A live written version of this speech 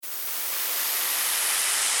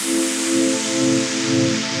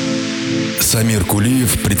Самир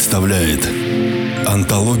Кулиев представляет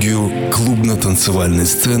антологию клубно-танцевальной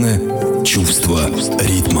сцены «Чувство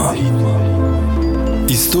ритма».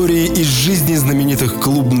 Истории из жизни знаменитых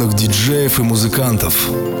клубных диджеев и музыкантов,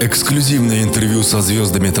 эксклюзивное интервью со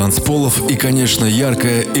звездами танцполов и, конечно,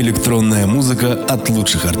 яркая электронная музыка от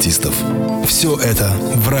лучших артистов. Все это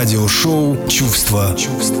в радиошоу «Чувство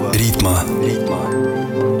ритма».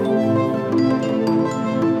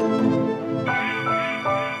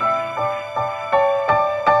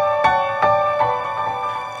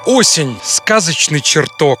 Осень – сказочный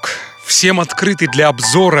чертог, всем открытый для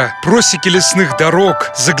обзора, просеки лесных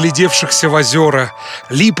дорог, заглядевшихся в озера,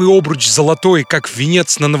 липы обруч золотой, как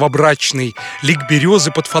венец на новобрачный, лик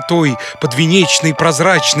березы под фатой, подвенечный,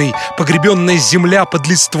 прозрачный, погребенная земля под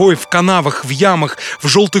листвой, в канавах, в ямах, в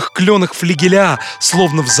желтых кленах флигеля,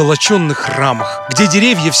 словно в золоченных рамах, где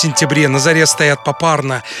деревья в сентябре на заре стоят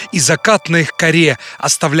попарно, и закат на их коре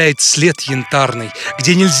оставляет след янтарный,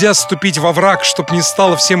 где нельзя ступить во враг, чтоб не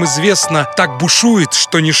стало всем известно, так бушует,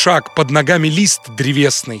 что ни шаг, под ногами лист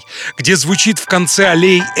древесный, где звучит в конце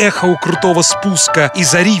аллей эхо у крутого спуска, и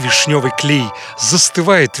зари вишневый клей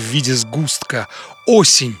застывает в виде сгустка.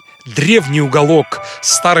 Осень, древний уголок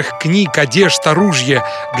старых книг, одежд, оружия,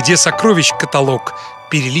 где сокровищ каталог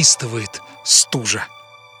перелистывает стужа.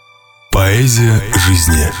 Поэзия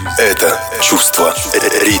жизни – это чувство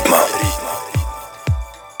ритма.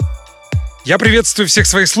 Я приветствую всех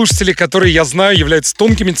своих слушателей, которые, я знаю, являются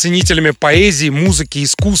тонкими ценителями поэзии, музыки,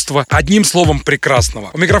 искусства, одним словом, прекрасного.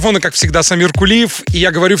 У микрофона, как всегда, Самир Кулиев, и я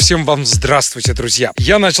говорю всем вам здравствуйте, друзья.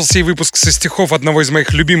 Я начал сей выпуск со стихов одного из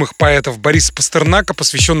моих любимых поэтов Бориса Пастернака,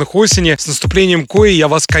 посвященных осени, с наступлением кои я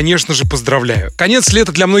вас, конечно же, поздравляю. Конец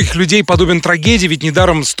лета для многих людей подобен трагедии, ведь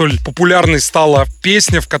недаром столь популярной стала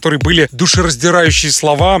песня, в которой были душераздирающие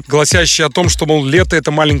слова, гласящие о том, что, мол, лето — это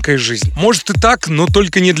маленькая жизнь. Может и так, но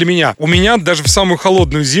только не для меня. У меня даже в самую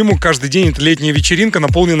холодную зиму каждый день это летняя вечеринка,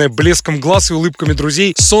 наполненная блеском глаз и улыбками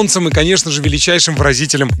друзей, солнцем и, конечно же, величайшим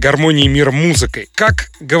выразителем гармонии мира музыкой. Как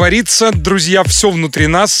говорится, друзья, все внутри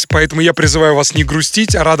нас, поэтому я призываю вас не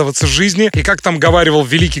грустить, а радоваться жизни. И как там говаривал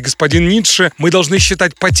великий господин Ницше, мы должны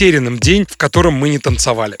считать потерянным день, в котором мы не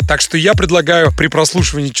танцевали. Так что я предлагаю при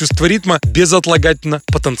прослушивании чувства ритма безотлагательно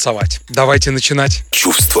потанцевать. Давайте начинать.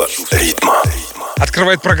 Чувство ритма.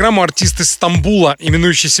 Открывает программу артист из Стамбула,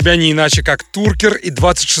 именующий себя не иначе как Туркер, и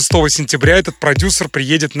 26 сентября этот продюсер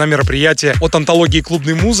приедет на мероприятие от антологии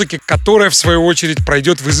клубной музыки, которое, в свою очередь,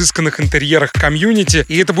 пройдет в изысканных интерьерах комьюнити,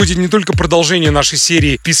 и это будет не только продолжение нашей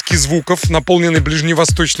серии «Пески звуков», наполненной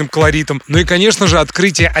ближневосточным колоритом, но и, конечно же,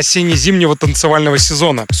 открытие осенне-зимнего танцевального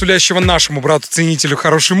сезона, сулящего нашему брату-ценителю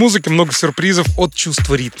хорошей музыки много сюрпризов от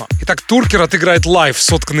чувства ритма. Итак, Туркер отыграет лайв,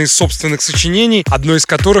 сотканный из собственных сочинений, одно из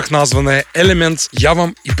которых, названное «Elements», я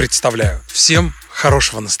вам и представляю. Всем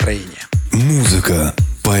хорошего настроения. Музыка,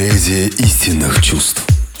 поэзия истинных чувств.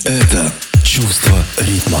 Это чувство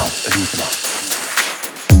ритма.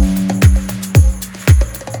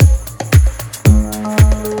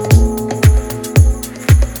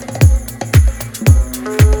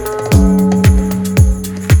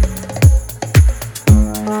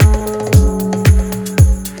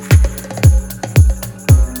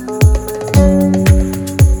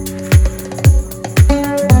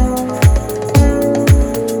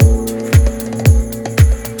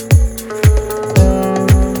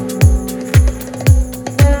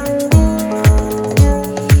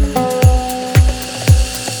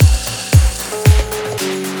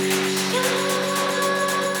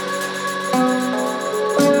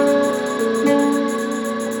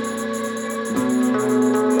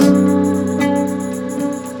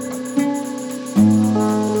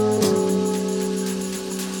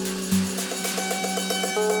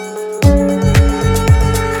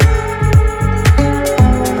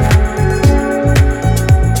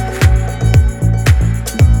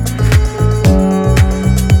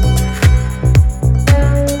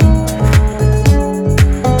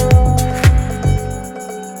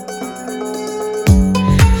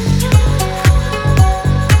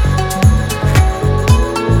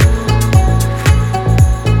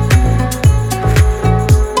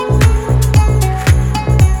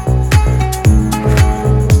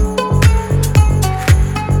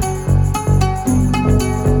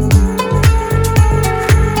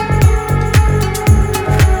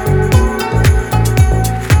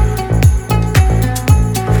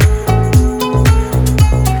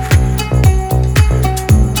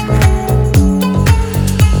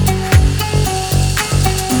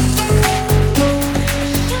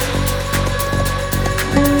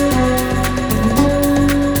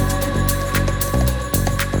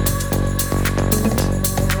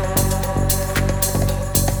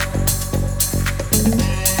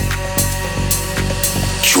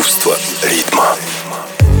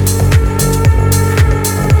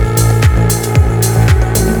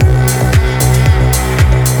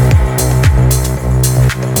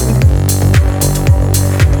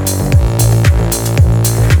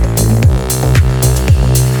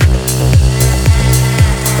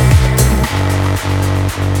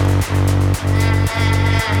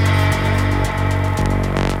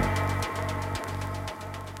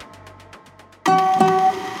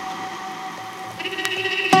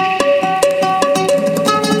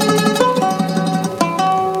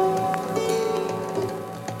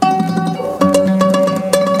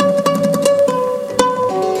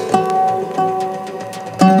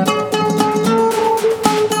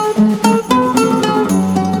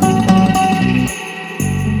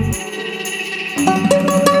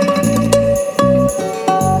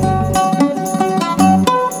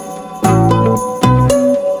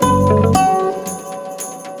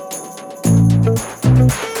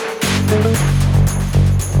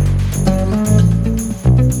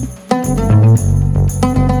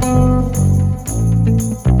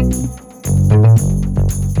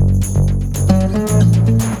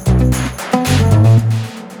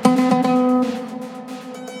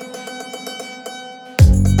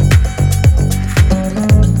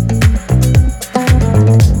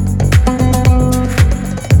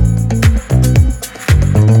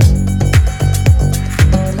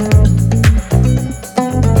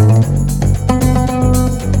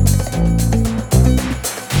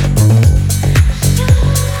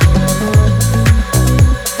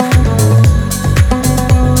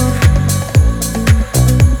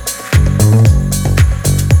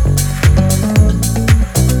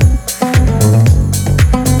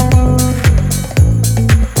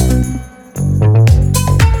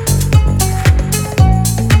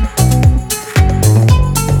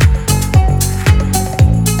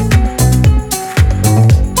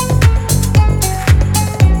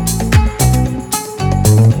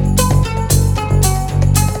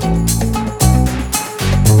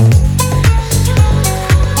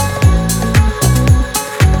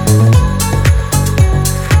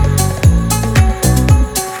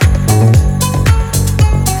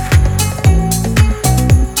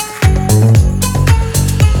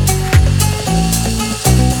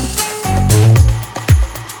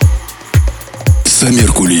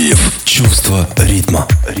 ритма.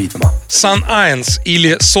 Sun Ions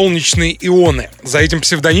или «Солнечные ионы». За этим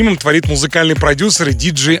псевдонимом творит музыкальный продюсер и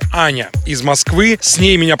диджей Аня из Москвы. С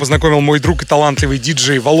ней меня познакомил мой друг и талантливый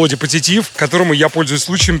диджей Володя Позитив, которому я, пользуясь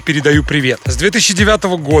случаем, передаю привет. С 2009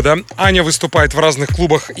 года Аня выступает в разных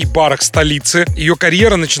клубах и барах столицы. Ее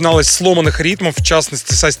карьера начиналась с сломанных ритмов, в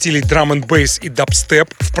частности, со стилей драм-н-бейс и дабстеп,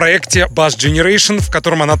 в проекте Bass Generation, в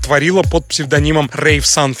котором она творила под псевдонимом Rave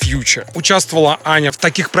Sun Future. Участвовала Аня в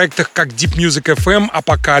таких проектах, как Deep Music FM,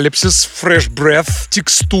 Apocalypse, Fresh Breath,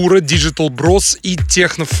 Текстура, Digital Bros и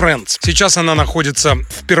Techno Friends. Сейчас она находится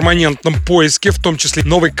в перманентном поиске, в том числе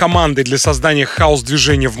новой команды для создания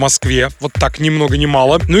хаус-движения в Москве. Вот так, ни много ни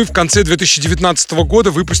мало. Ну и в конце 2019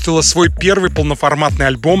 года выпустила свой первый полноформатный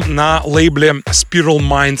альбом на лейбле Spiral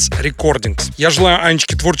Minds Recordings. Я желаю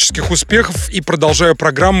Анечке творческих успехов и продолжаю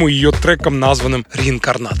программу ее треком, названным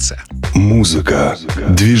 «Реинкарнация». Музыка,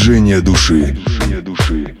 движение души.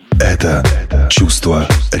 Это чувство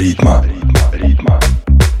ритма.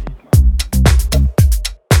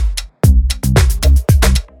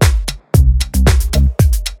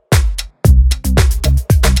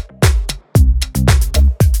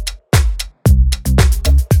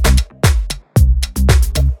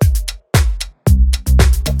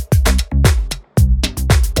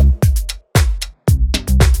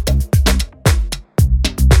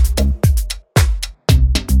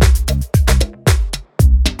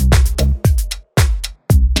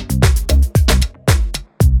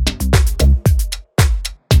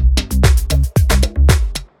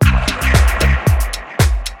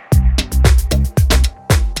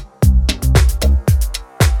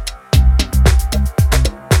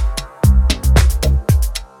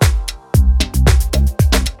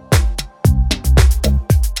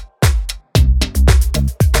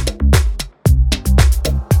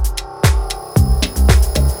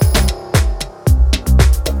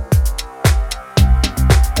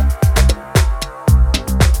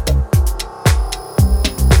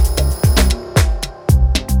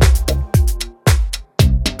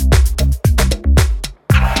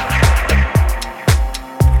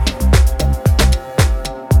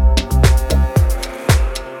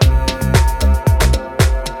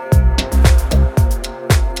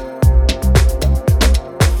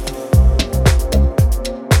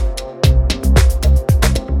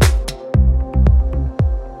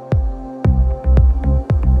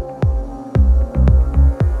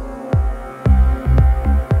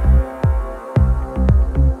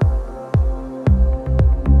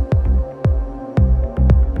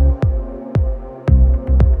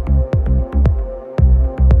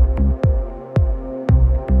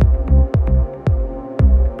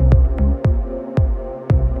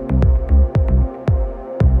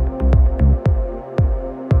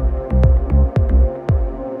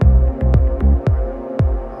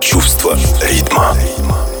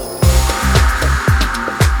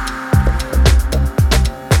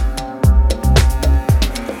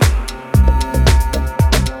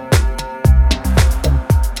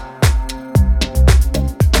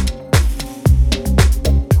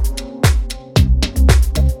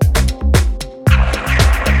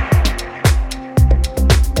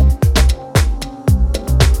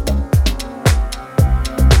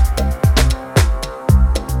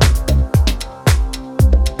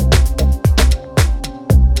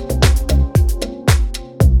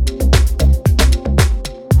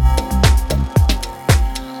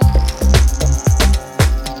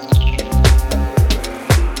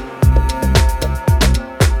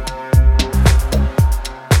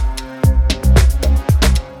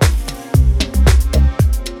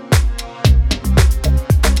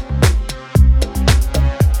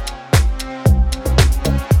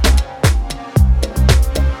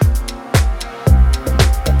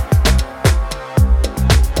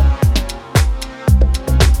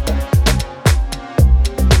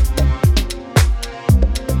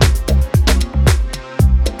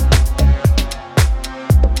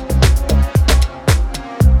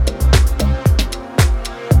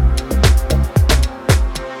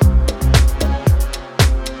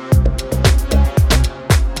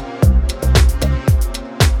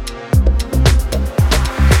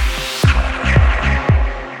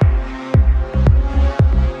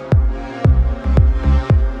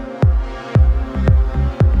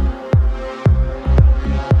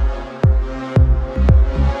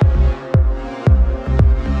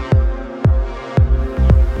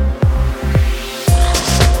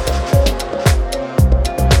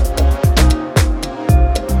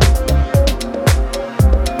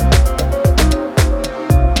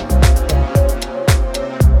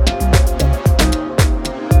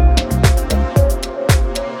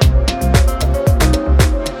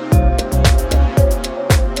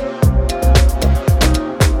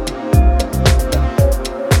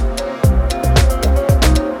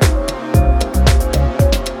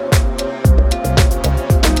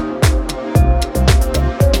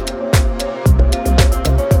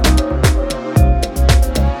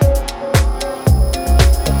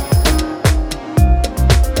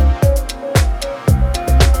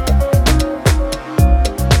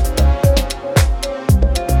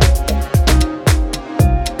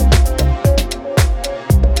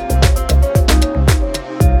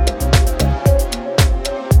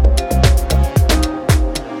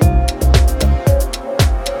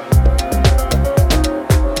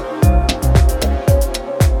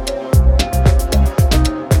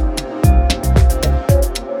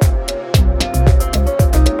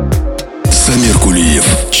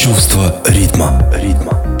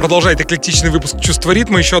 Продолжает эклектичный выпуск «Чувство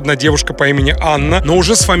ритма» еще одна девушка по имени Анна, но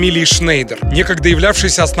уже с фамилией Шнейдер, некогда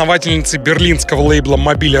являвшаяся основательницей берлинского лейбла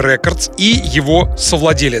Mobile Records и его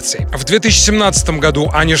совладелицей. В 2017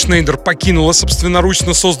 году Аня Шнейдер покинула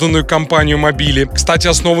собственноручно созданную компанию Mobile, кстати,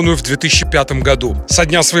 основанную в 2005 году. Со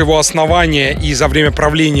дня своего основания и за время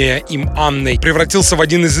правления им Анной превратился в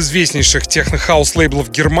один из известнейших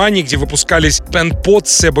техно-хаус-лейблов Германии, где выпускались Пен Пот,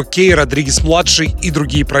 Себо Кей, Родригес-младший и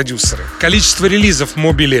другие продюсеры. Количество релизов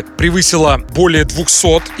Mobile превысило более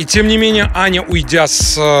 200, и тем не менее Аня, уйдя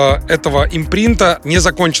с этого импринта, не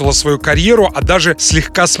закончила свою карьеру, а даже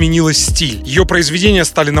слегка сменила стиль. Ее произведения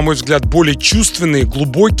стали, на мой взгляд, более чувственные,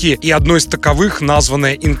 глубокие, и одно из таковых,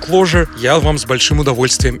 названное Enclosure, я вам с большим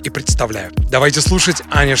удовольствием и представляю. Давайте слушать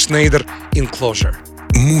Аня Шнейдер Enclosure.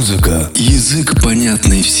 Музыка, язык,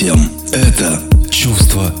 понятный всем. Это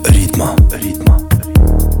чувство ритма.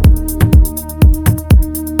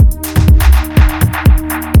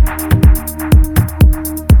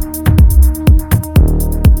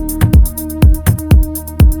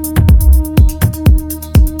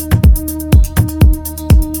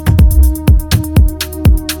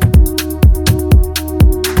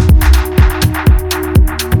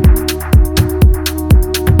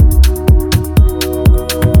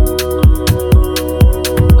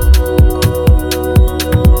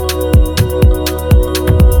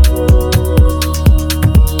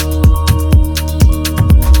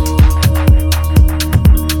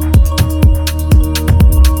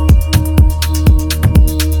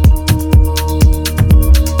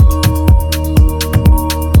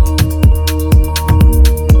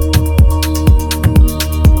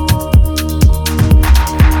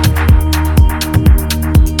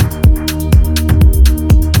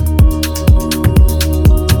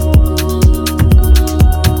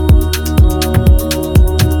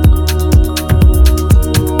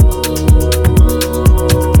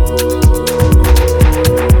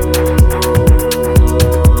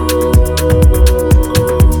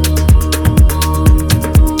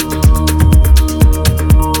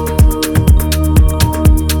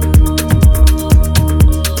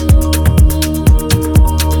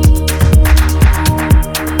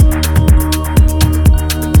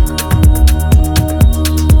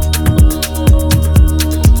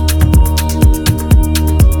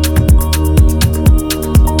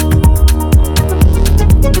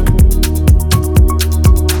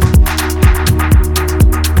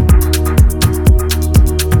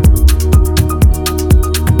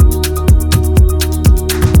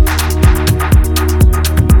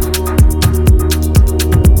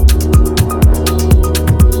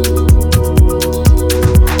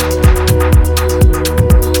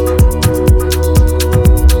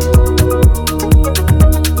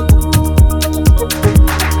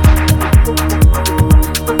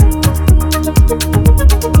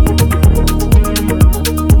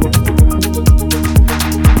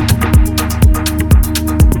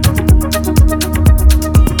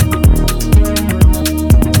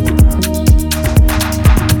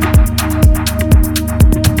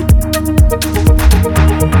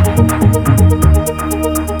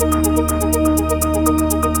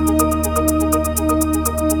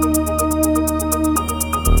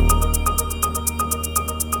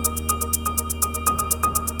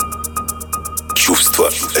 Чувство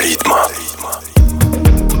ритма.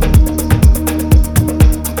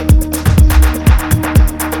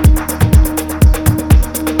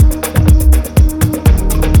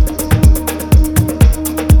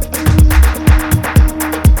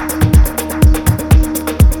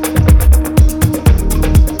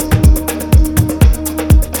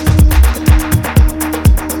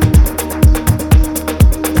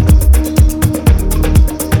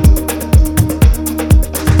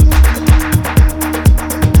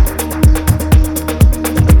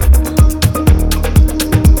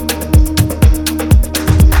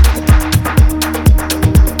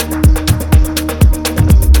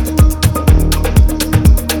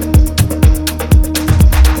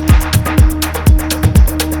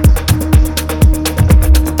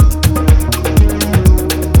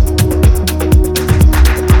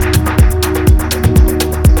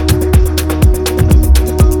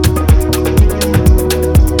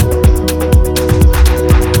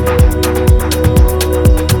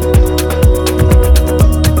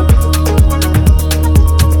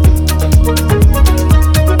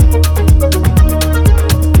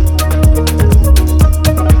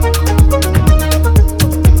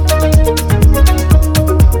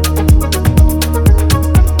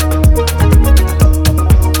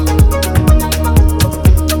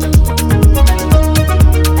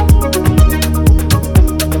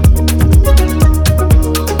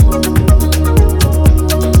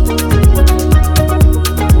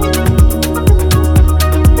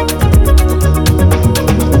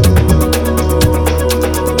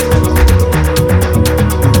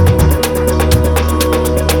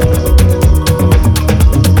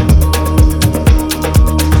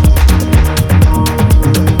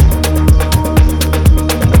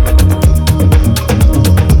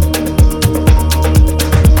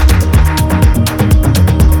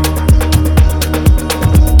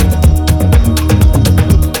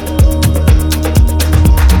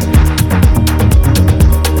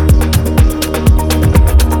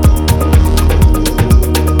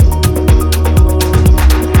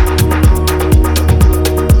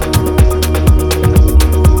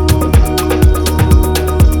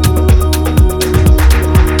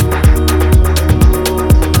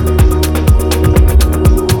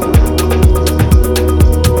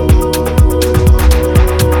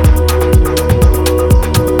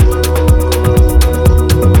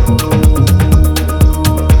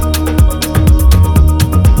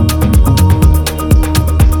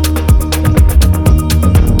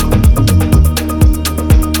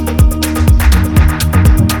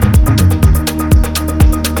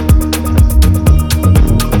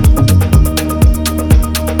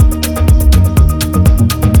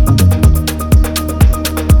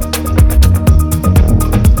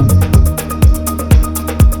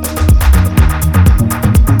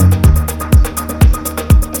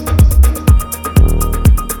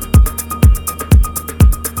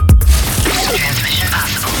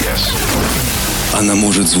 Она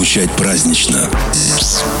может звучать празднично,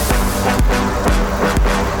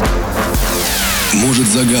 может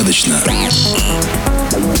загадочно.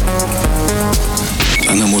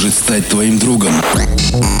 Она может стать твоим другом.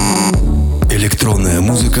 Электронная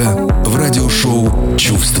музыка в радиошоу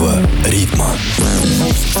 «Чувство ритма».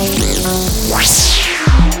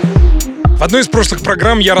 В одной из прошлых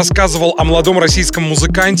программ я рассказывал о молодом российском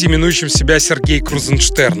музыканте, именующем себя Сергей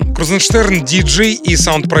Крузенштерн. Крузенштерн — диджей и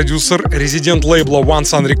саунд-продюсер, резидент лейбла One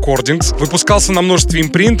Sun Recordings, выпускался на множестве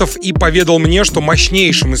импринтов и поведал мне, что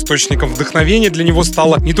мощнейшим источником вдохновения для него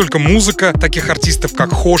стала не только музыка таких артистов,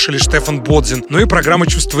 как Хош или Штефан Бодзин, но и программа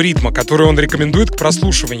 «Чувство ритма», которую он рекомендует к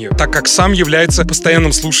прослушиванию, так как сам является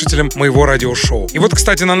постоянным слушателем моего радиошоу. И вот,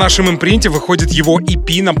 кстати, на нашем импринте выходит его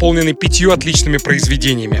EP, наполненный 5 отличными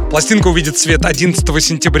произведениями. Пластинка увидит свет 11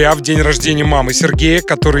 сентября, в день рождения мамы Сергея,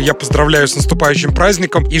 которую я поздравляю с наступающим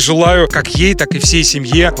праздником и желаю как ей, так и всей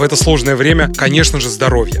семье в это сложное время, конечно же,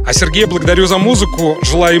 здоровья. А Сергея благодарю за музыку,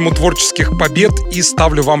 желаю ему творческих побед и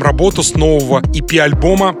ставлю вам работу с нового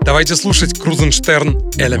EP-альбома. Давайте слушать Крузенштерн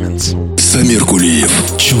Elements. Самир Кулиев.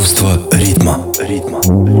 Чувство ритма.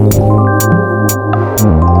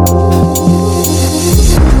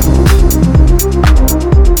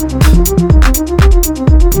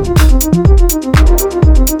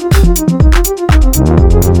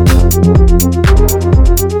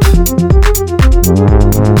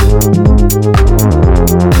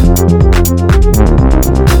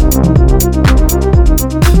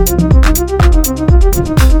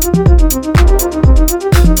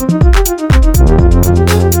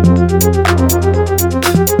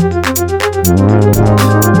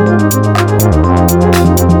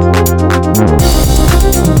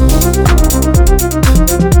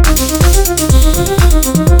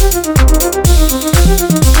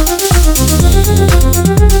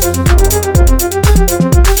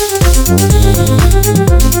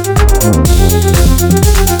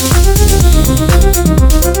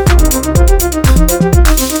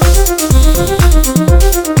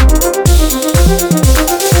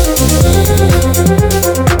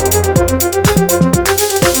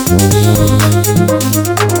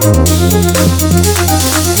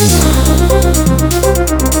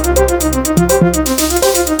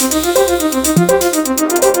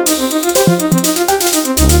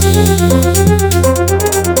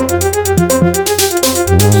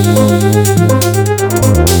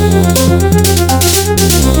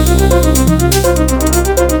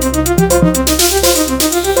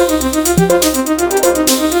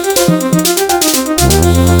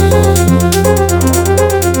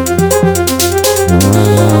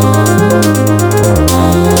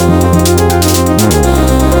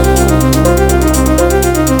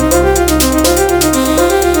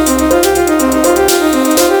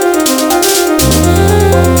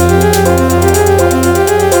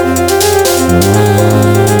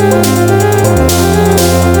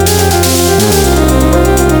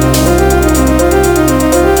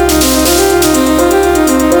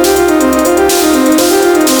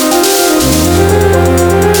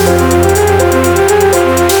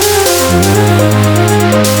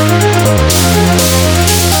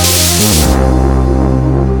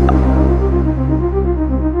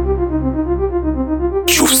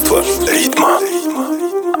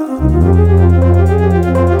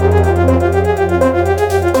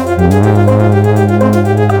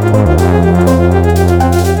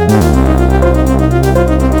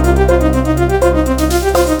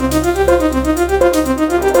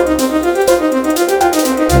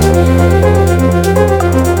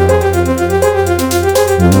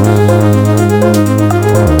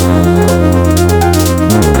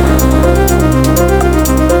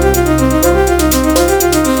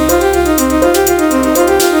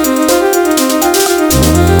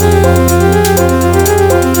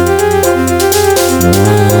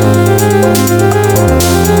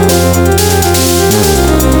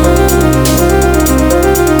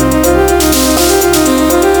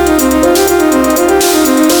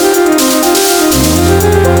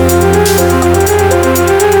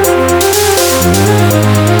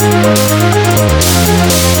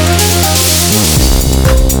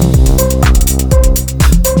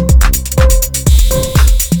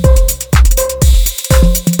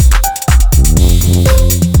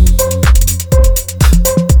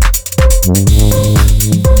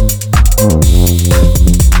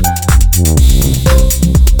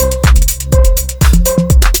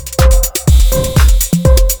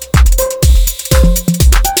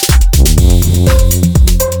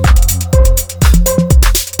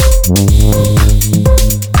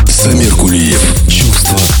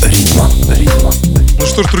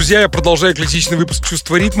 что ж, друзья, я продолжаю эклектичный выпуск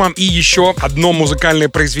 «Чувства ритма». И еще одно музыкальное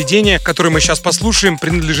произведение, которое мы сейчас послушаем,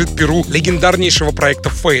 принадлежит перу легендарнейшего проекта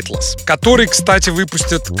Faithless, который, кстати,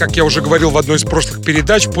 выпустит, как я уже говорил в одной из прошлых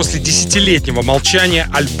передач, после десятилетнего молчания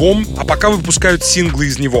альбом, а пока выпускают синглы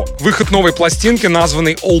из него. Выход новой пластинки,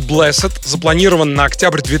 названной All Blessed, запланирован на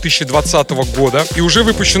октябрь 2020 года, и уже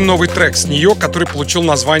выпущен новый трек с нее, который получил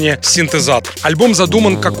название «Синтезатор». Альбом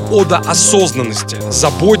задуман как ода осознанности,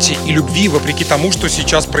 заботе и любви вопреки тому, что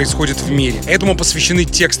сейчас происходит в мире. Этому посвящены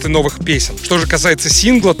тексты новых песен. Что же касается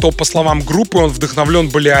сингла, то, по словам группы, он вдохновлен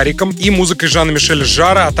Боляриком и музыкой Жана-Мишеля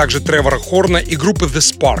Жарра, а также Тревора Хорна и группы The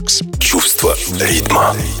Sparks. Чувство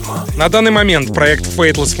ритма. На данный момент проект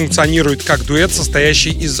Faithless функционирует как дуэт,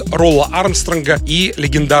 состоящий из Ролла Армстронга и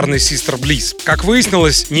легендарной Систер Близ. Как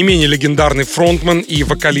выяснилось, не менее легендарный фронтмен и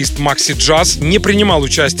вокалист Макси Джаз не принимал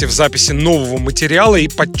участие в записи нового материала и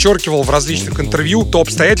подчеркивал в различных интервью то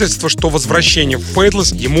обстоятельство, что возвращение в Faithless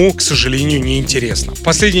ему, к сожалению, не интересно.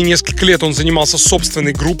 Последние несколько лет он занимался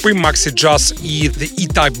собственной группой Макси Джаз и The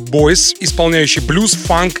E-Type Boys, исполняющей блюз,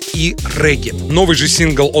 фанк и регги. Новый же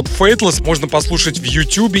сингл от Faithless можно послушать в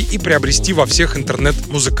YouTube и приобрести во всех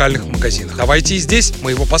интернет-музыкальных магазинах. Давайте и здесь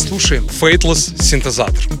мы его послушаем. Faithless,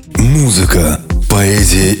 синтезатор. Музыка,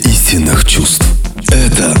 поэзия истинных чувств.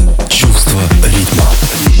 Это чувство ритма.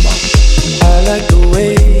 I like the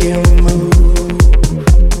way you move.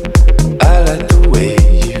 I like the way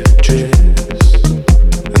you dress,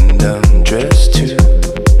 and undress too.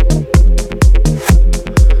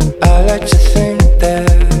 I like to think that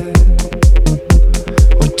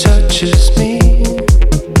what touches me,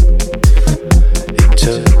 it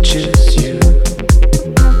touches you.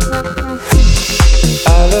 I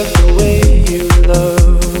love the way you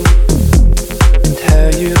love and how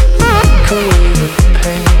you look away the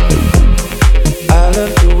pain. I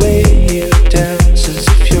love the way you dance as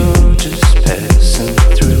if you're just passing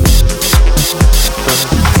through.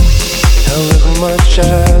 However much I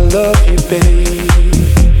love you, baby.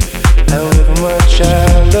 However much I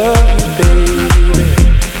love you, baby.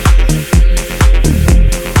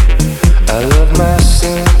 I love my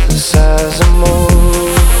synthesizer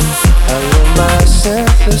more. I love my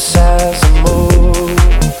synthesizer more.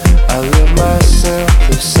 I love my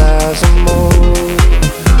synthesizer more.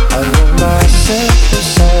 I love my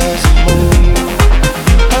synthesizer more.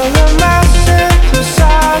 I love my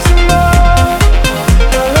synthesizer more.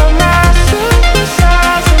 I love my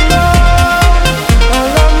synthesizer more. I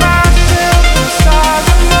love my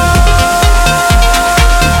synthesizer more.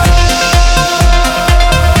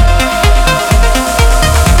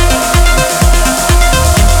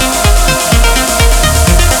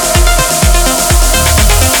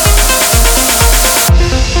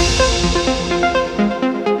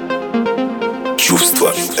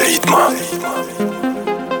 Чувство ритма.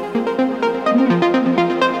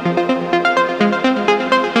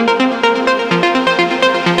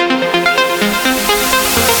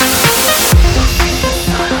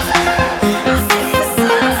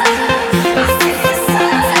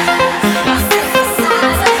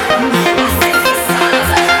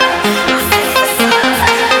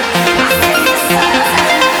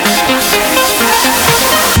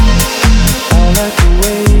 I like the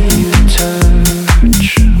way you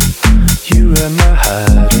touch. You at my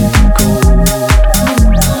heart in gold.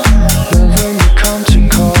 Love when you come to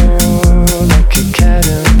call like a cat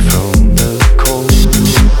in from the cold.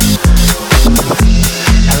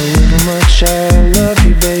 However much I love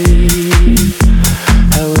you, babe.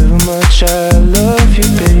 However much I love you,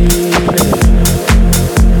 baby.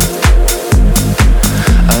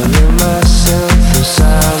 I love my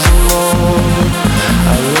synthesizer more.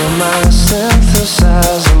 I love my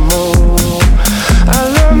synthesizer more. I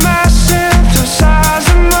love my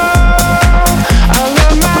synthesizer more. I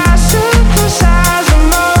love my synthesizer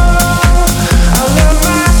more. I love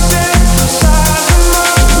my synthesizer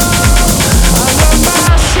more. I love my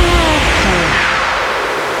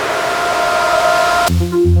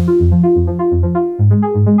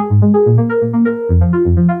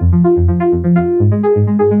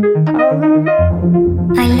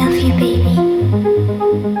I love you, baby.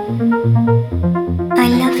 I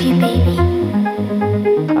love you, baby.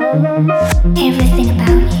 Everything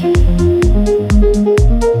about you.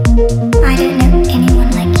 I don't know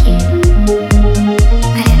anyone like you.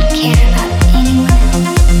 I don't care about anyone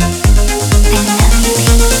else. I love you,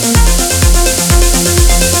 baby.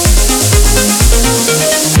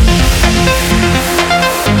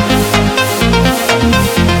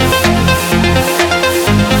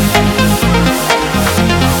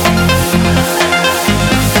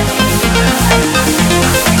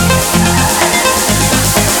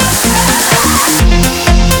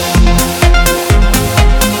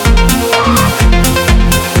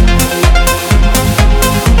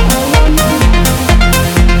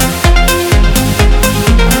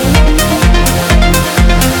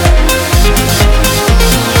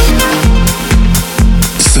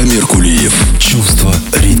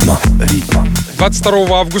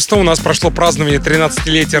 22 августа у нас прошло празднование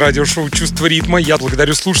 13-летия радиошоу «Чувство ритма». Я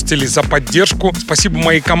благодарю слушателей за поддержку. Спасибо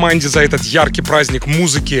моей команде за этот яркий праздник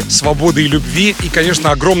музыки, свободы и любви. И, конечно,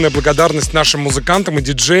 огромная благодарность нашим музыкантам и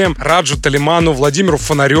диджеям Раджу Талиману, Владимиру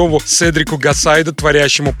Фонареву, Седрику Гасайда,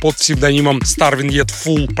 творящему под псевдонимом Starvin Yet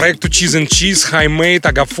Full, проекту Cheese and Cheese, Хаймейт,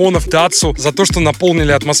 Агафонов, Датсу за то, что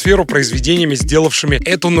наполнили атмосферу произведениями, сделавшими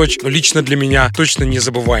эту ночь, но лично для меня точно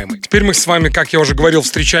незабываемой. Теперь мы с вами, как я уже говорил,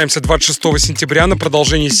 встречаемся 26 сентября на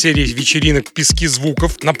продолжение серии вечеринок «Пески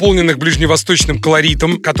звуков», наполненных ближневосточным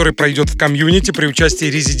колоритом, который пройдет в комьюнити при участии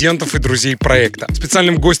резидентов и друзей проекта.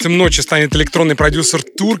 Специальным гостем ночи станет электронный продюсер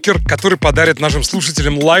Туркер, который подарит нашим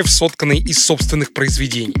слушателям лайв, сотканный из собственных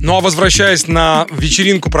произведений. Ну а возвращаясь на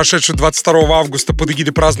вечеринку, прошедшую 22 августа под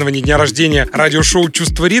эгидой празднования дня рождения радиошоу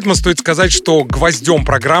 «Чувство ритма», стоит сказать, что гвоздем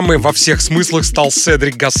программы во всех смыслах стал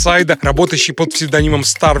Седрик Гасайда, работающий под псевдонимом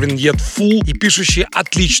Starvin Yet Full и пишущий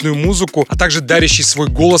отличную музыку, а также дарящий свой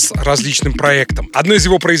голос различным проектам. Одно из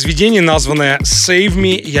его произведений, названное «Save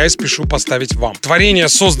Me», я и спешу поставить вам. Творение,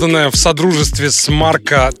 созданное в содружестве с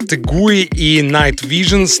Марко Тегуи и Night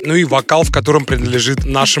Visions, ну и вокал, в котором принадлежит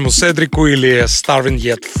нашему Седрику или Starvin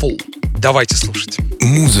Yet Full. Давайте слушать.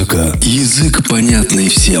 Музыка, язык, понятный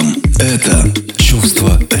всем. Это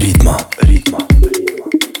чувство ритма.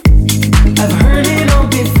 I've heard it all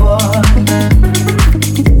before.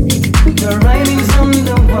 The writing's on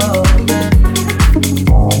the wall.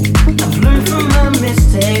 I've learned from my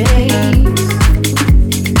mistakes.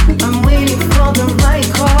 I'm waiting for the right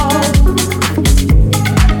call.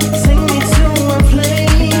 Take me to a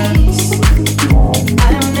place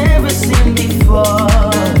I've never seen before.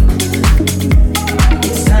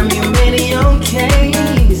 It's time you made it your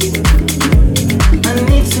case. I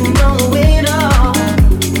need to know it all.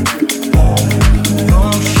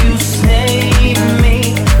 Won't you save me?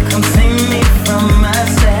 Come save me from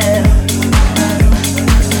myself.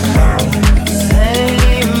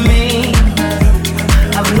 Save me.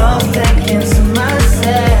 I've lost against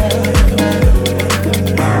myself.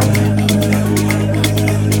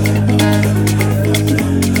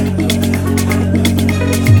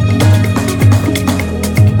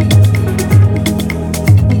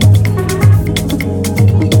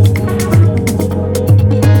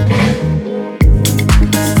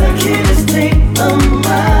 Stuck in a state of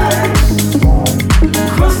mind.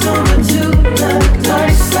 Crossed over to the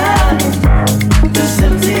dark side. This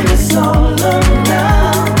emptiness all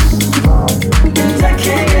around, and I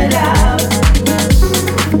can't get out.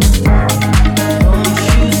 Won't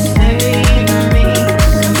you save me?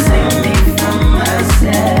 Come save me from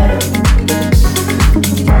myself.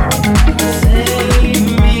 Save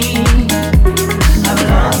me. I've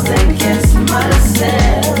lost against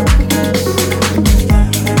myself.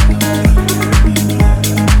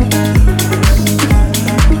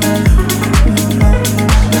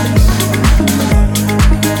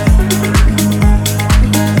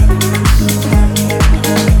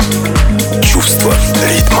 Чувство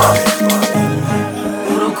ритма.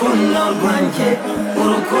 Urukun Norguanje,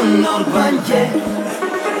 Urukun Norguanje,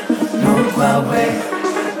 Norguawe.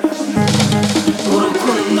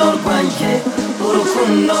 Urukun Norguanje,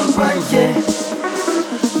 Urukun Norguanje,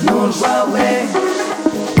 Norguawe.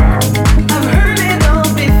 I've heard it all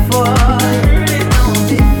before.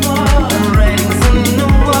 The writing's on the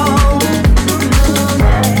wall.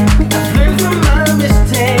 I've learned from my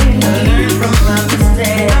mistakes.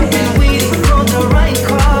 I've been waiting for the right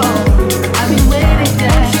call. I've been waiting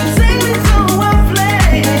there. You take me to a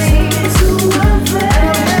place I've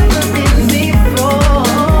never been before.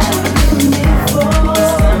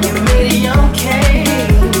 You made it your case.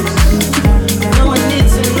 No, I need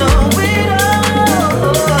to know it all.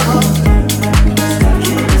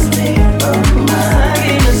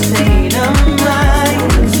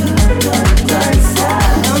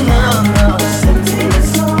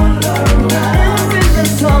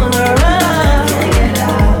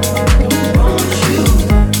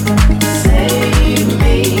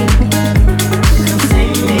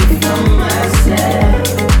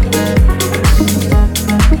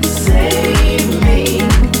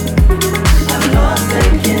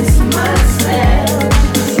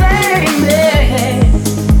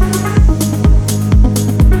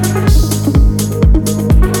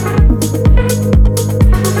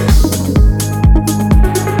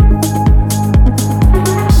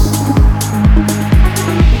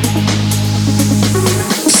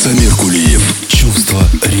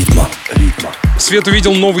 свет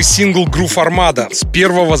увидел новый сингл Groove Armada с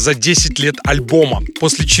первого за 10 лет альбома.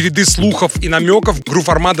 После череды слухов и намеков Groove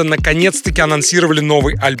Armada наконец-таки анонсировали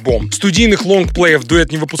новый альбом. Студийных лонгплеев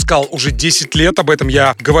дуэт не выпускал уже 10 лет, об этом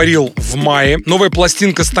я говорил в мае. Новая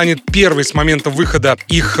пластинка станет первой с момента выхода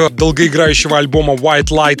их долгоиграющего альбома White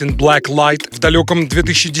Light and Black Light в далеком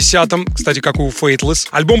 2010-м, кстати, как и у Faithless.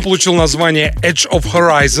 Альбом получил название Edge of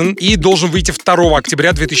Horizon и должен выйти 2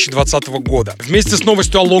 октября 2020 года. Вместе с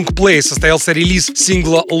новостью о лонгплее состоялся релиз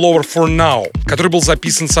сингла Lower for Now, который был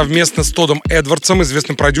записан совместно с Тодом Эдвардсом,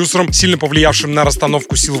 известным продюсером, сильно повлиявшим на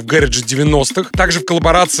расстановку сил в гараже 90-х. Также в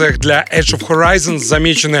коллаборациях для Edge of Horizon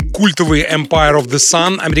замечены культовые Empire of the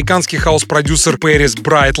Sun, американский хаус-продюсер Пэрис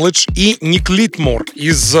Брайтледж и Ник Литмор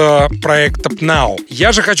из проекта Now.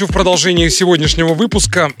 Я же хочу в продолжении сегодняшнего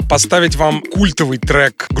выпуска поставить вам культовый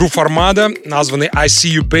трек Groove Armada, названный I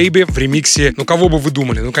See You Baby в ремиксе, кого бы вы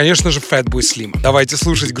думали? Конечно же, Fatboy Slim. Давайте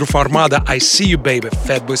слушать Groove Armada I See You Baby,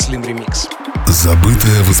 Fatboy Slim ремикс.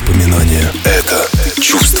 Забытое воспоминание — это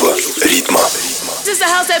чувство ритма. This is the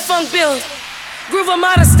house that funk built, Groove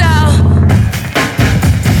Armada style.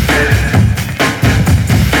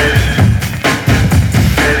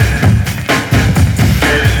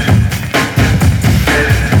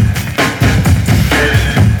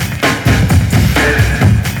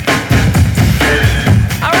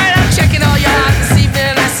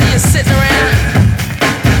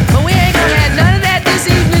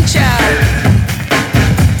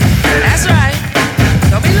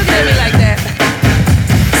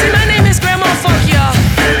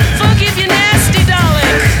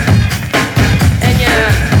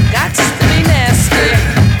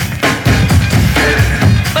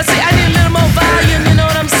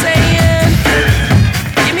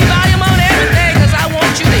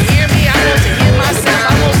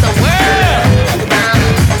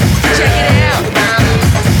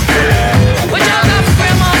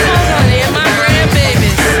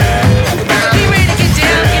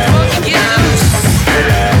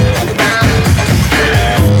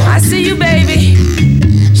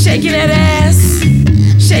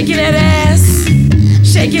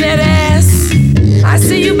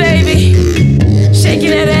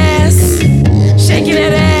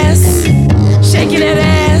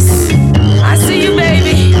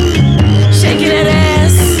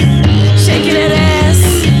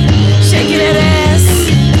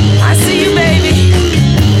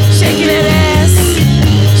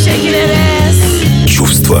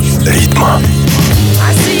 Ритма.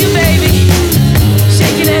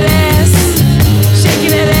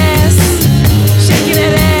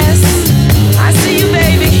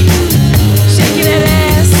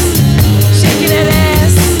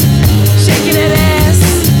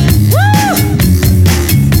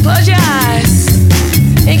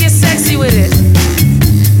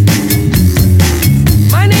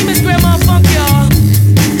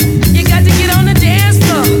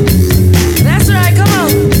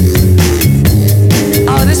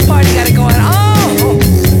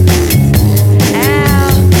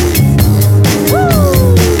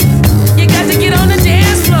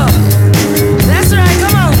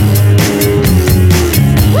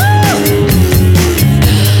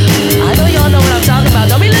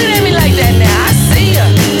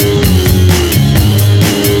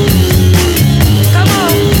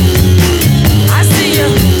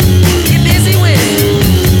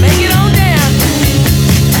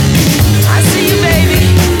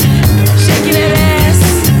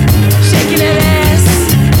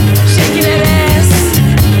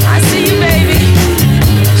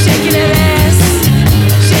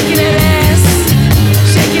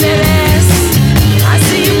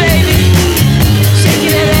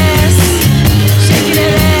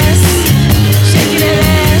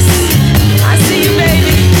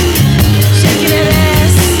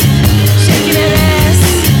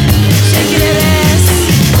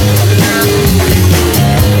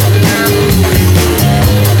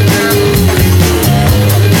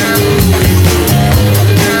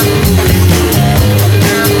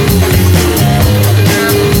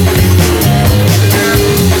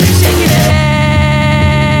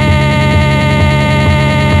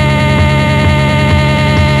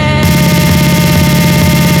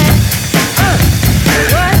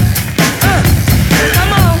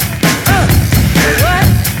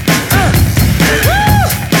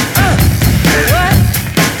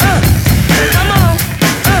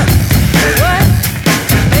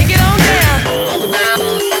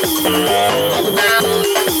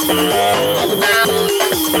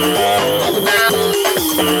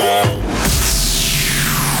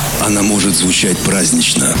 Она может звучать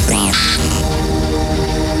празднично,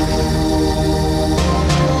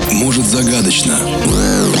 может загадочна.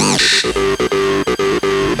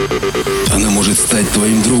 Она может стать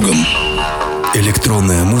твоим другом.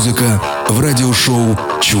 Электронная музыка в радиошоу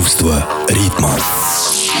 «Чувство ритма».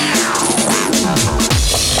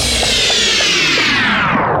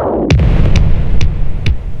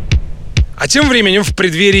 А тем временем в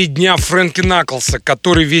преддверии дня Фрэнки Наклса,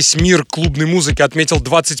 который весь мир клубной музыки отметил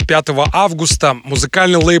 25 августа,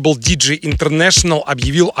 музыкальный лейбл DJ International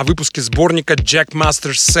объявил о выпуске сборника Jack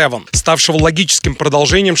Masters 7, ставшего логическим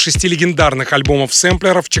продолжением 6 легендарных альбомов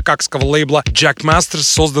сэмплеров чикагского лейбла Jack Masters,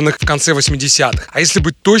 созданных в конце 80-х. А если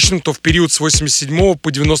быть точным, то в период с 87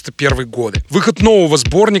 по 91 годы. Выход нового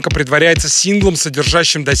сборника предваряется синглом,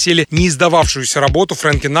 содержащим доселе не издававшуюся работу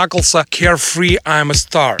Фрэнки Наклса «Carefree I'm a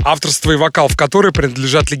Star», авторство и вокал в которой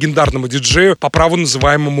принадлежат легендарному диджею, по праву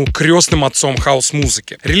называемому крестным отцом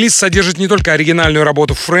хаус-музыки. Релиз содержит не только оригинальную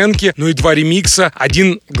работу Фрэнки, но и два ремикса.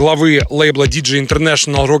 Один главы лейбла DJ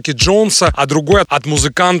International Рокки Джонса, а другой от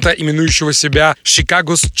музыканта, именующего себя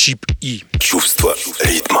Chicago's Chip E. Чувство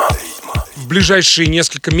ритма. В ближайшие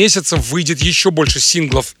несколько месяцев выйдет еще больше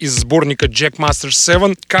синглов из сборника Jack Masters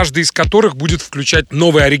 7, каждый из которых будет включать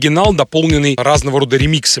новый оригинал, дополненный разного рода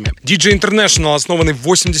ремиксами. DJ International, основанный в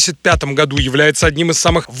 1985 году, является одним из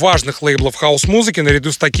самых важных лейблов хаус-музыки,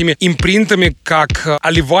 наряду с такими импринтами, как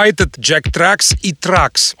Elevated, Jack Tracks и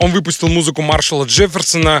Tracks. Он выпустил музыку Маршалла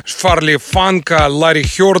Джефферсона, Фарли Фанка, Ларри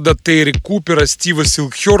Хёрда, Терри Купера, Стива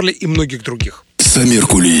Силкхёрли и многих других. Самир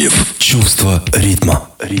Кулиев. Чувство ритма.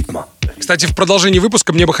 Кстати, в продолжении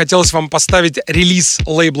выпуска мне бы хотелось вам поставить релиз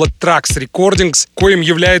лейбла Trax Recordings, коим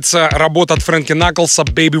является работа от Фрэнки Наклса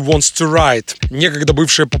 «Baby Wants to Ride», некогда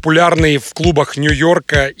бывшая популярной в клубах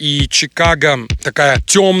Нью-Йорка и Чикаго, такая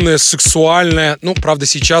темная, сексуальная, правда,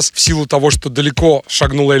 сейчас в силу того, что далеко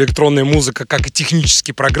шагнула электронная музыка, как и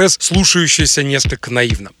технический прогресс, слушающаяся несколько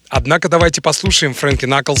наивно. Однако давайте послушаем Фрэнки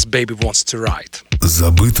Наклс «Baby Wants to Ride».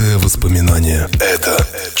 Забытое воспоминание. Это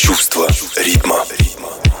чувство ритма.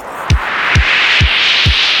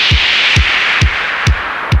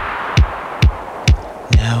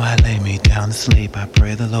 Now I lay me down to sleep. I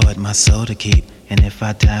pray the Lord my soul to keep. And if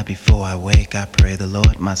I die before I wake, I pray the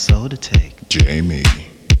Lord my soul to take. Jamie,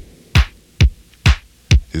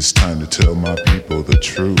 it's time to tell my people the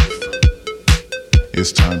truth.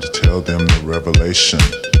 It's time to tell them the revelation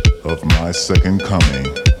of my second coming.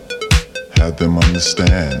 Have them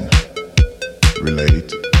understand,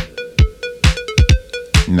 relate.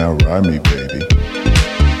 Now ride me, baby.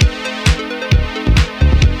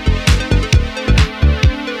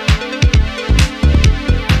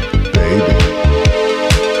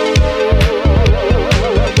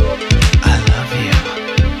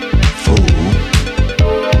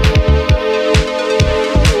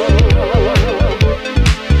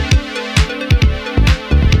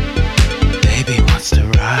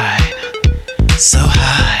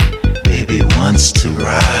 To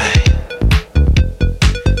ride,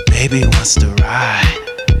 baby wants to ride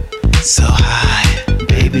so high.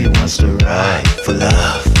 Baby wants to ride for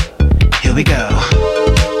love. Here we go.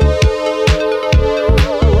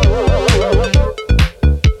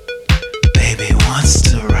 Baby wants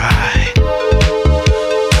to ride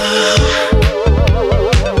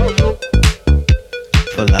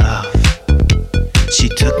for love. She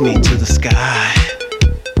took me to the sky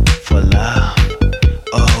for love.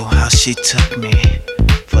 Oh, how she took me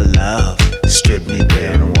for love. Stripped me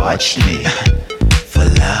bare and watched me for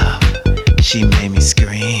love. She made me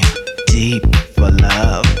scream deep for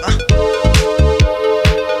love.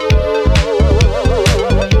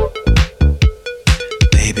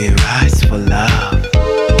 Baby rides for love.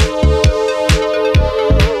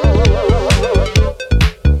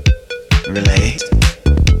 Relate.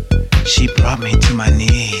 She brought me to my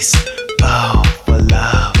knees. Oh, for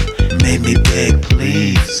love. Made me beg,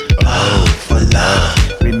 please. Oh, for love.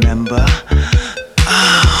 Remember?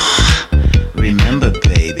 Oh, remember,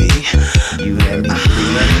 baby. You had me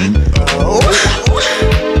bleeding. Oh.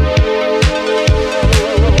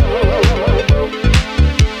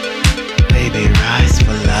 Baby, rise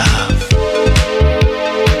for love.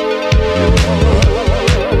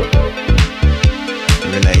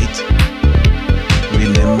 Relate.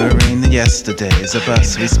 Remembering the yesterdays of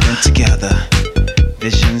us we spent together.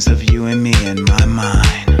 Visions of you and me in my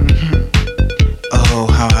mind. Oh,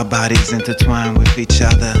 how our bodies intertwine with each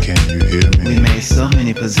other. Can you hear me? We made so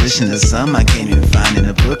many positions and some I can't even find in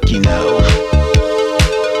a book, you know.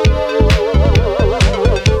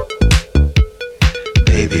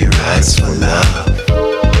 Baby rides for love.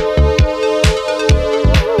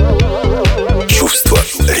 Чувство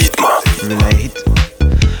ритма. Relate.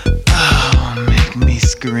 Oh, make me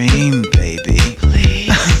scream, baby.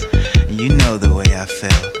 Please. You know the way I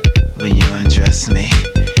felt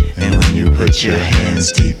Put your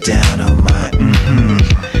hands deep down on my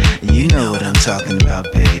You know what I'm talking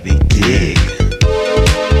about, baby. Dig.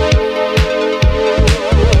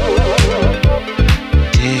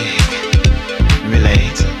 Dig.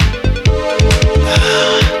 Relate.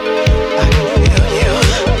 I can feel you.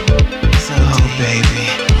 So baby,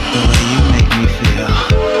 the way you make me feel.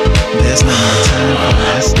 There's no more time for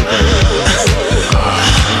masturbate.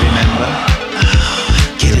 Remember?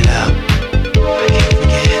 Get it up. I can't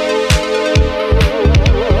forget.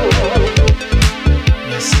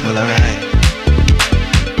 Yes, well, alright.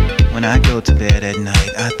 When I go to bed at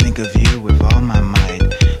night, I think of you with all my might.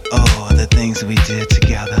 Oh, the things we did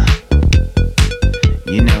together.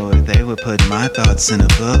 You know, if they would put my thoughts in a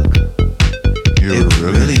book, it would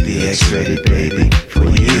really be X-rated, baby, for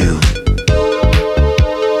you.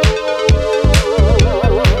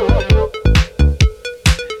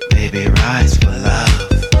 Baby, rise for love.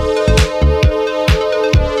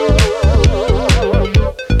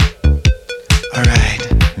 Alright,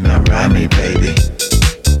 now ride me, baby.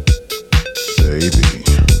 Baby.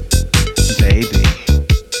 Baby.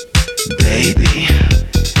 Baby.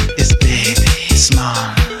 It's big, it's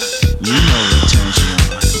small. You know what turns you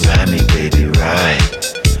on. Ride me, baby, ride.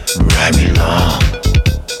 Ride me long.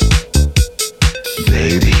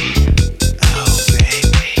 Baby. Oh,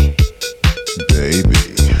 baby. Baby.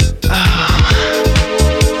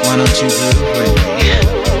 Why don't you groove with me?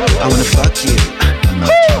 I wanna fuck you I'm not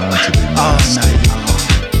trying to be all nasty. night long.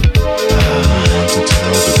 I want to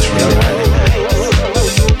tell the truth. Friday nights,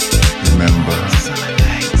 Remember, summer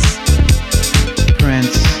nights.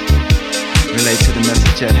 Prince, relate to the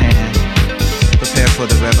message at hand. Prepare for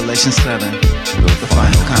the Revelation 7, the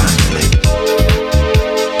final conflict.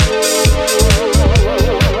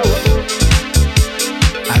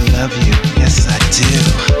 I love you, yes I do.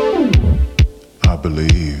 I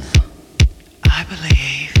believe. I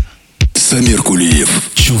believe. Самир Кулиев.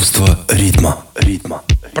 Чувство ритма.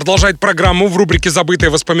 Продолжает программу в рубрике «Забытые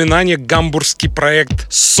воспоминания» гамбургский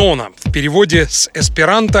проект «Сона». В переводе с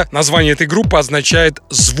эсперанто название этой группы означает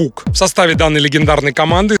 «звук». В составе данной легендарной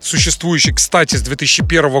команды, существующей, кстати, с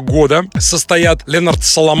 2001 года, состоят Ленард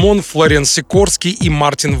Соломон, Флориан Сикорский и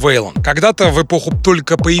Мартин Вейлон. Когда-то, в эпоху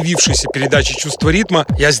только появившейся передачи «Чувство ритма»,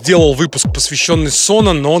 я сделал выпуск, посвященный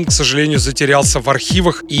 «Сона», но он, к сожалению, затерялся в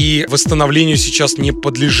архивах и восстановлению сейчас не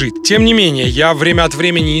подлежит. Тем не менее, я время от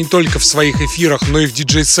времени не только в своих эфирах, но и в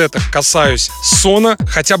диджей-сетах касаюсь «Сона»,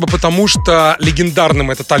 хотя бы потому, что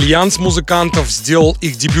легендарным этот альянс музыкантов сделал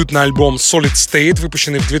их дебютный альбом Solid State,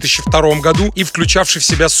 выпущенный в 2002 году и включавший в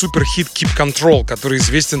себя суперхит Keep Control, который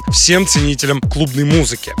известен всем ценителям клубной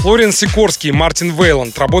музыки. Флориан Сикорский и Мартин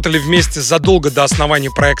Вейланд работали вместе задолго до основания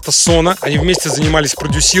проекта «Сона». Они вместе занимались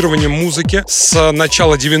продюсированием музыки с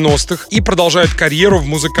начала 90-х и продолжают карьеру в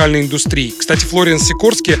музыкальной индустрии. Кстати, Флориан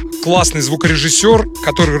Сикорский — классный звукорежиссер,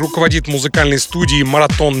 который руководит музыкальной студией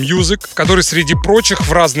Marathon Music, в которой, среди прочих,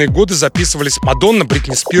 в разные годы записывались Мадонна,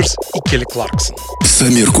 Бритни Спирс и Келли Кларксон.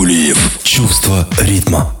 Самир Кулиев. Чувство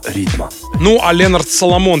ритма. Ну, а Ленард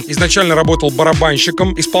Соломон изначально работал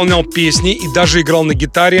барабанщиком, исполнял песни и даже играл на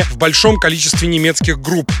гитаре в большом количестве немецких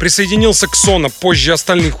групп. Присоединился к «Сона» позже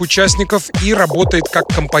остальных участников и работает как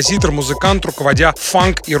композитор-музыкант, руководя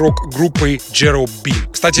фанк- и рок-группой Jero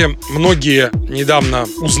Beam. Кстати, многие недавно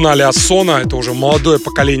узнали о «Сона», это уже молодое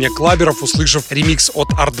поколение клаберов, услышав ремикс от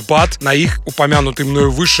Артбат на их упомянутый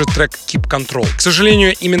мною выше трек Keep Control. К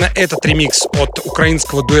сожалению, именно этот ремикс от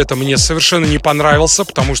украинского дуэта мне совершенно не понравился,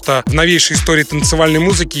 потому что в новейшей истории танцевальной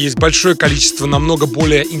музыки есть большое количество намного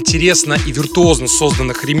более интересно и виртуозно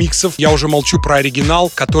созданных ремиксов. Я уже молчу про оригинал,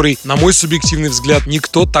 который, на мой субъективный взгляд,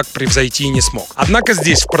 никто так превзойти не смог. Однако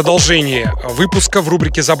здесь, в продолжении выпуска в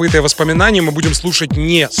рубрике «Забытые воспоминания», мы будем слушать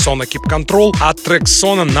не «Sona Keep Control», а трек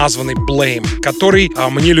 «Sona», названный «Blame», который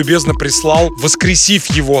мне любезно прислал, воскресив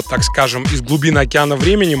его, так скажем, из глубин океана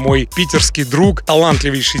времени, мой питерский друг,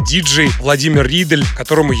 талантливейший диджей Владимир Ридель,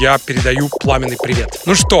 которому я передаю пламенный привет.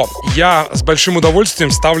 Ну что, я с большим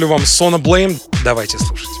удовольствием ставлю вам «Sona Blame». Давайте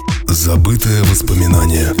слушать. Забытые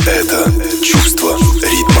воспоминания. Это чувство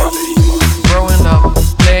ритма. Growing up,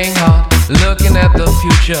 playing hard, looking at the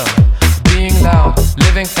future, being loud,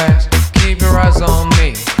 living fast, keep your eyes on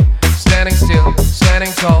me. Standing still,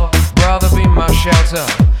 standing tall, brother be my shelter.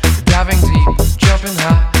 Diving deep, jumping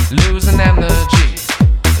high, losing energy.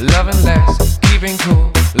 Loving less, keeping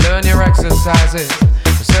cool, learn your exercises.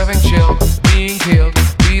 Serving chill, being killed,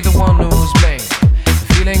 be the one who's blamed.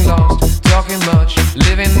 Feeling lost, talking much,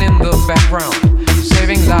 living in the background.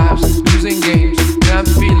 Saving lives, losing games, time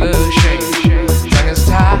to feel ashamed. Dragons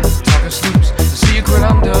tied, talking sloops, the secret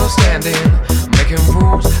understanding. Making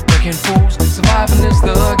rules, breaking fools, surviving is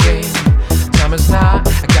the game. Time is now,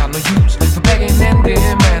 I got no use for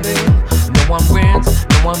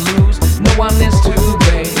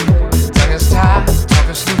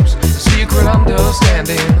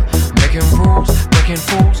understanding. Making rules, making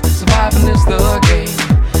fools, surviving is the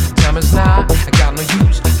game. Time is now, I got no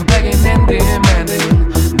use for begging and demanding.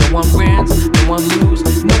 No one wins, no one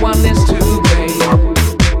loses, no one is to blame.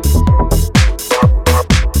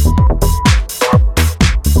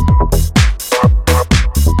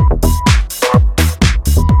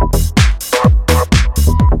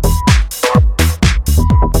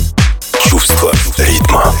 Чувство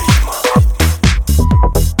ритма.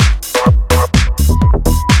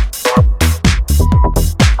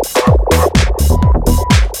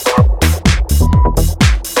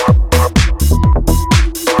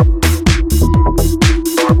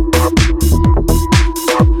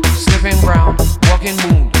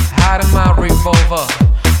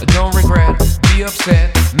 Don't regret, be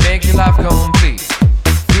upset, make your life complete.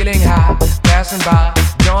 Feeling high, passing by,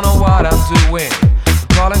 don't know what I'm doing.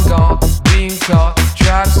 Calling God, being taught,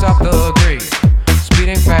 try to stop the greed.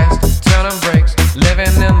 Speeding fast, turning brakes,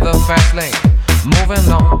 living in the fast lane. Moving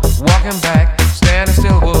on, walking back, standing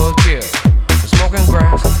still would kill. Smoking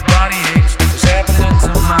grass, body aches, it's happening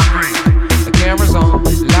to my brain. The camera's on,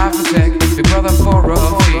 live protect, your brother for a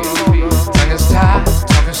feel. Tongue is tied,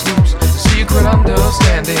 talking sloops, secret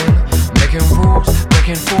understanding. Making rules,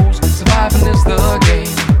 breaking fools, surviving is the game.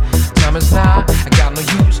 Time is now, I got no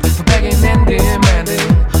use for begging and demanding.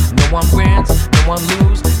 No one wins, no one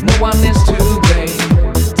loses, no one is to blame.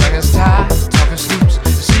 Tongue is tied, talking sloops,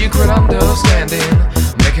 secret understanding.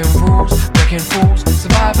 Making rules, breaking fools,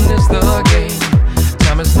 surviving is the game.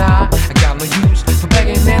 Time is now, I got no use for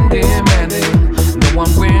begging and demanding. No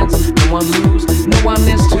one wins, no one loses, no one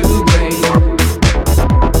is to blame.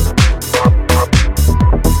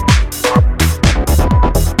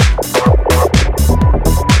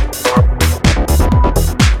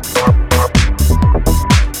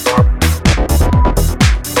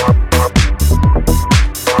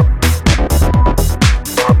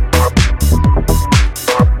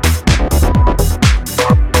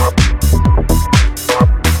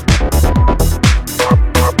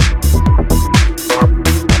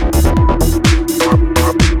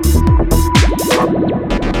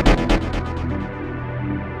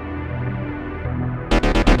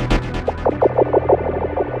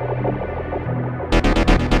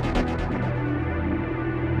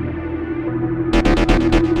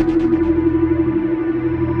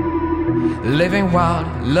 Living wild,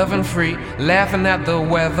 loving free, laughing at the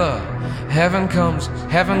weather. Heaven comes,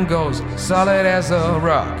 heaven goes, solid as a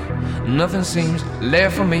rock. Nothing seems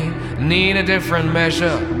left for me, need a different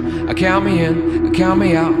measure. Count me in, count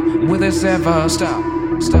me out, will this ever stop?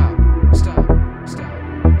 Stop, stop,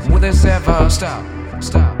 stop. Will this ever stop?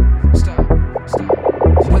 Stop, stop,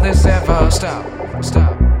 stop. Will this ever stop?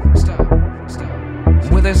 Stop, stop,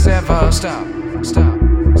 stop. Will this ever stop? Stop,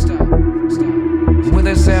 stop, stop. Will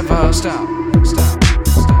this ever stop? Stop,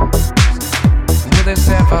 stop, stop. Will this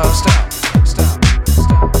ever stop? Stop,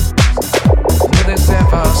 stop, stop. Will this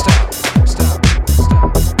ever stop? Stop,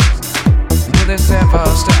 stop, stop. Will this ever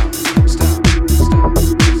stop? Stop, stop, stop.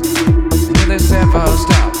 Will this ever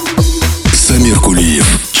stop? Самир Кулиев.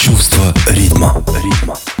 Чувство ритма.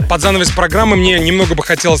 Под занавес программы мне немного бы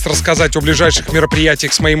хотелось рассказать о ближайших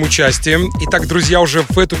мероприятиях с моим участием. Итак, друзья, уже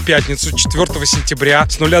в эту пятницу, 4 сентября,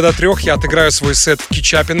 с 0 до 3 я отыграю свой сет в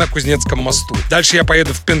Кичапе на Кузнецком мосту. Дальше я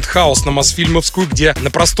поеду в Пентхаус на Мосфильмовскую, где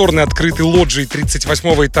на просторной открытой лоджии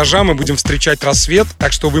 38 этажа мы будем встречать рассвет,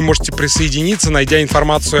 так что вы можете присоединиться, найдя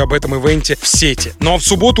информацию об этом ивенте в сети. Ну а в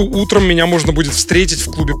субботу утром меня можно будет встретить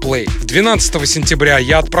в клубе Play. 12 сентября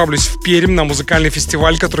я отправлюсь в Пермь на музыкальный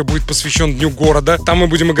фестиваль, который будет посвящен Дню города. Там мы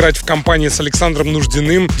будем играть в компании с Александром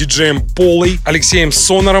Нуждиным, диджеем Полой, Алексеем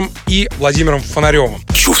Сонором и Владимиром Фонаревым.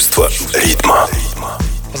 Чувство ритма.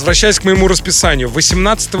 Возвращаясь к моему расписанию,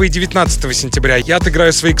 18 и 19 сентября я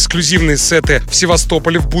отыграю свои эксклюзивные сеты в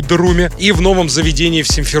Севастополе, в Будда-Руме и в новом заведении в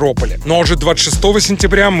Симферополе. Ну а уже 26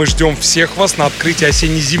 сентября мы ждем всех вас на открытии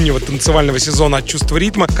осенне-зимнего танцевального сезона от «Чувства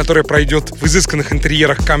ритма», которое пройдет в изысканных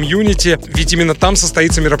интерьерах комьюнити, ведь именно там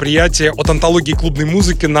состоится мероприятие от антологии клубной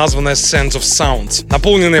музыки, названное Sense of Sounds,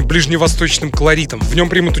 наполненное ближневосточным колоритом. В нем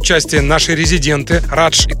примут участие наши резиденты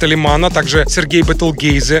Радж и Талиман, а также Сергей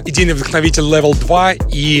Бетелгейзе, идейный вдохновитель Level 2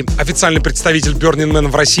 и официальный представитель Burning Man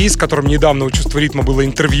в России, с которым недавно у «Чувства ритма» было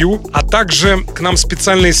интервью. А также к нам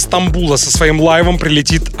специально из Стамбула со своим лайвом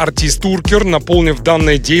прилетит артист Туркер, наполнив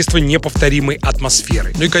данное действие неповторимой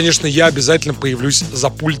атмосферой. Ну и, конечно, я обязательно появлюсь за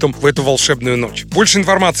пультом в эту волшебную ночь. Больше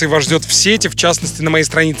информации вас ждет в сети, в частности на моей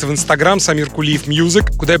странице в Instagram Самир Кулиев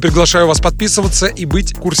Music, куда я приглашаю вас подписываться и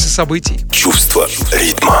быть в курсе событий. Чувство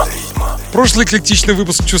ритма. Прошлый эклектичный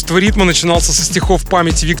выпуск «Чувства ритма» начинался со стихов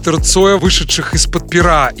памяти Виктора Цоя, вышедших из-под пера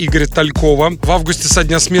певца Игоря Талькова. В августе со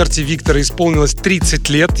дня смерти Виктора исполнилось 30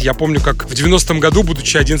 лет. Я помню, как в 90-м году,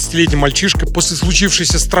 будучи 11-летним мальчишкой, после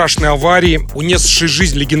случившейся страшной аварии, унесшей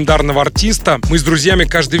жизнь легендарного артиста, мы с друзьями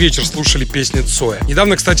каждый вечер слушали песни Цоя.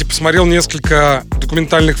 Недавно, кстати, посмотрел несколько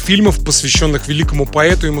документальных фильмов, посвященных великому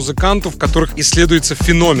поэту и музыканту, в которых исследуется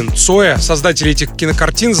феномен Цоя. Создатели этих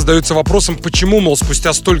кинокартин задаются вопросом, почему, мол,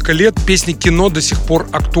 спустя столько лет песни кино до сих пор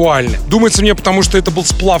актуальны. Думается мне, потому что это был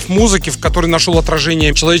сплав музыки, в который нашел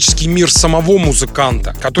отражение человеческий мир самого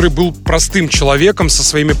музыканта, который был простым человеком со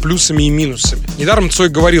своими плюсами и минусами. Недаром Цой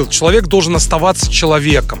говорил, человек должен оставаться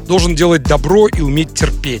человеком, должен делать добро и уметь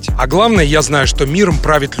терпеть. А главное, я знаю, что миром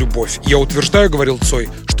правит любовь. Я утверждаю, говорил Цой,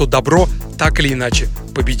 что добро так или иначе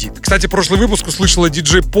победит. Кстати, прошлый выпуск услышала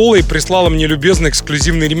диджей Пола и прислала мне любезный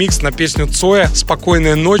эксклюзивный ремикс на песню Цоя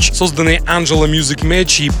 «Спокойная ночь», созданный Angelo Music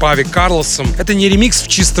Match и Пави Карлосом. Это не ремикс в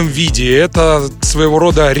чистом виде, это своего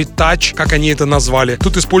рода ретач, как они это назвали.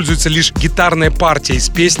 Тут используется лишь гитарная партия из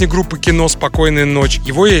песни группы «Кино» «Спокойная ночь».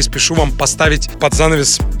 Его я и спешу вам поставить под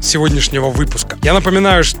занавес сегодняшнего выпуска. Я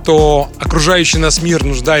напоминаю, что окружающий нас мир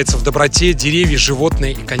нуждается в доброте, деревья,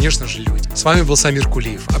 животные и, конечно же, люди. С вами был Самир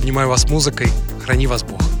Кулиев. Обнимаю вас музыкой. Храни вас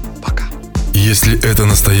Бог. Пока. Если это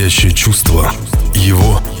настоящее чувство,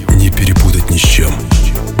 его не перепутать ни с чем.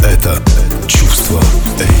 Это чувство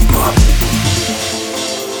ритма.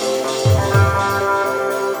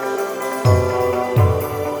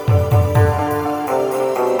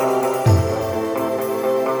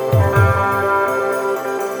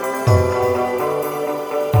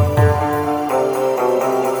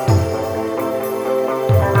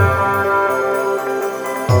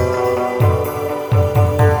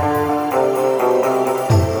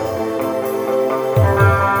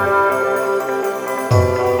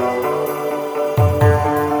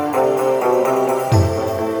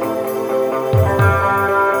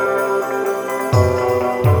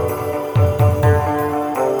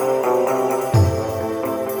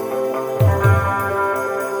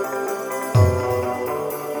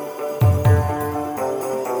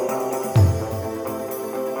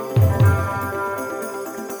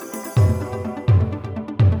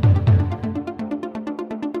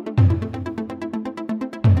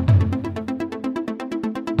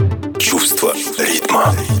 Чувство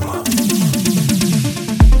ритма.